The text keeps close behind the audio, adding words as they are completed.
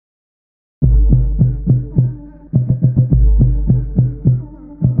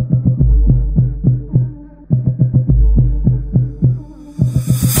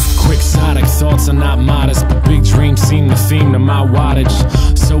my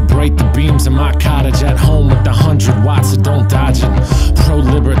wattage. So bright the beams in my cottage. At home with 100 watts, so don't dodge it. Pro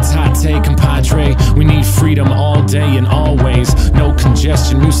libertate, compadre. We need freedom all day and always. No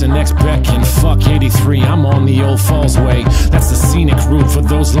congestion, mucinex, beckoned. Fuck 83, I'm on the old Fallsway. That's the scenic route for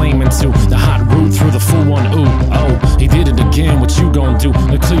those laymen too. The hot route through the full one, ooh, oh. He did it again, what you gon' do?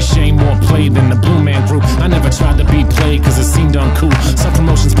 The cliche more played than the Blue Man Group. I never tried to be played cause it seemed uncool. Some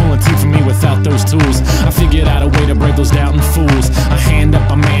promotions pulling teeth for me without those tools. I figured out a way to break those doubting fools. I hand up,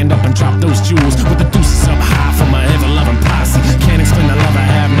 I manned up and drop those jewels. With the deuces up high for my ever-loving posse. Can't explain the love I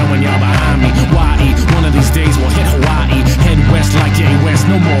have knowing y'all behind me. YE, one of these days we'll hit Hawaii. Head west like Yay West,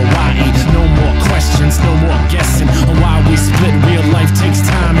 no more YE. No more questions, no more guessing on why we split. Real life takes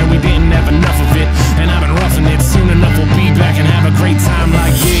time and we didn't have enough of it. And I've been roughing it, soon enough we'll be back and have a great time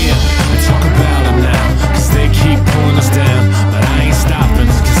like yeah. And talk about it now, cause they keep pulling us down. But I ain't stopping,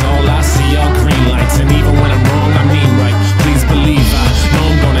 cause all I see are green lights. And even when I'm wrong, I mean right. Please believe I know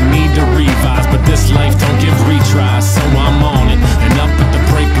I'm gonna need to revise. But this life don't give retries, so I'm on it. And up at the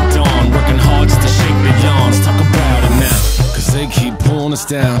break of dawn, working hard just to shake the yawns. Talk about it now, cause they keep pulling us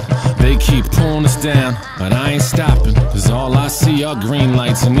down. They keep pulling us down, but I ain't stopping, cause all I see are green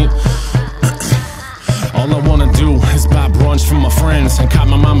lights. And all I wanna do is buy brunch for my friends and cop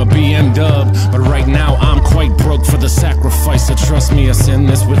my mama BM dub. But right now I'm quite broke for the sacrifice, so trust me, I send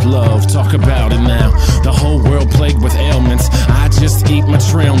this with love. Talk about it now, the whole world plagued with ailments. I just eat my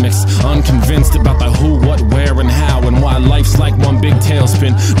trail mix, unconvinced about the who, what, where, and how, and why life's like one big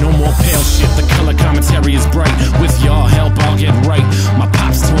tailspin. No more pale shit, the color commentary is bright. With y'all help, I'll get right. My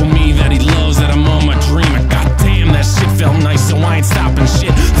pops told me that he loves that I'm on my dream. And goddamn, that shit felt nice, so I ain't stopping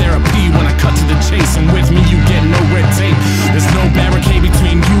shit. Therapy when I cut to the chase, and with me you get no red tape. There's no barricade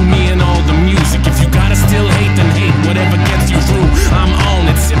between you, me, and all the music. If you gotta still hate, then hate whatever gets you through. I'm on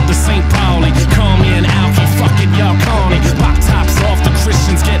it, sip the St. Pauli. Call me an alky, fuck it, y'all call me. Pop tops off, the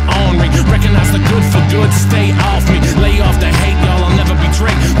Christians get ornery. Recognize the good for good, stay off me. Lay off the hate, y'all, I'll never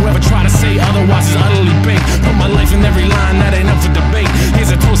betray. Whoever try to say otherwise is utterly baked. Put my life in every line, that ain't up for debate.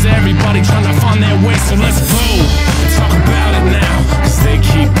 Here's a toast to everybody trying to find their way, so let's go. Talk about it now, cause they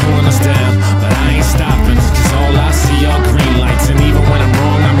keep pulling us down. But I ain't stopping, cause all I see are green lights. And even when I'm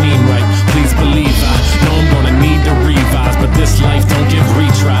wrong, I mean right. Please believe I know I'm gonna need to revise. But this life don't give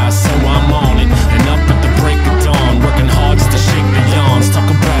retries, so I'm on it. And up at the break of dawn, working hard just to shake the yawns. Talk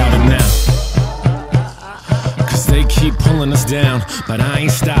about it now, cause they keep pulling us down. But I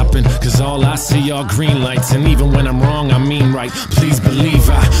ain't stopping, cause all I see are green lights. And even when I'm wrong, I mean right. Please believe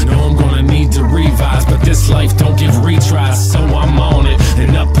I know I'm gonna need to revise. But this life don't give retries, so I'm on it.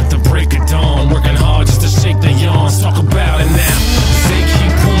 And up at the break of dawn, working hard just to shake the yawns. Talk about it now, cause they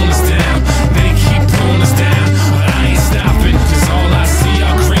keep pulling us down. They keep pulling us down, but I ain't stopping, cause all I see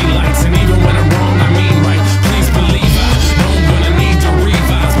are green lights. And even when I'm wrong, I mean right. Please believe I know I'm gonna need to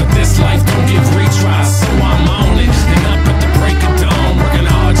revise. But this life don't give retries, so I'm on it. And up at the break of dawn, working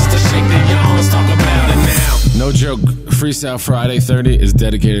hard just to shake the yawns. Talk about it now. No joke, Freestyle Friday 30 is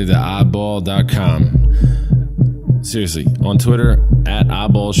dedicated to eyeball.com. Seriously, on Twitter, at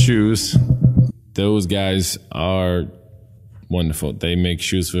eyeballshoes. Those guys are wonderful. They make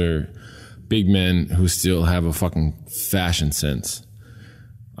shoes for big men who still have a fucking fashion sense.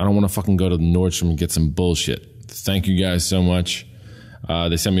 I don't want to fucking go to Nordstrom and get some bullshit. Thank you guys so much.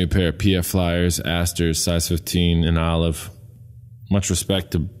 They sent me a pair of PF Flyers, Asters, size 15 in olive. Much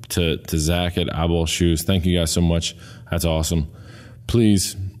respect to Zach at Eyeball Shoes. Thank you guys so much. That's awesome.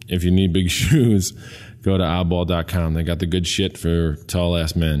 Please, if you need big shoes, go to eyeball.com. They got the good shit for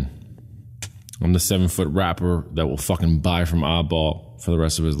tall-ass men. I'm the 7-foot rapper that will fucking buy from Eyeball for the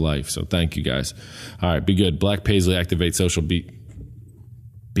rest of his life. So thank you guys. All right, be good. Black Paisley, activate social. Be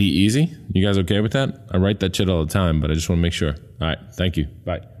easy. You guys okay with that? I write that shit all the time, but I just want to make sure. All right, thank you.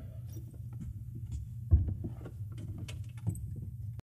 Bye.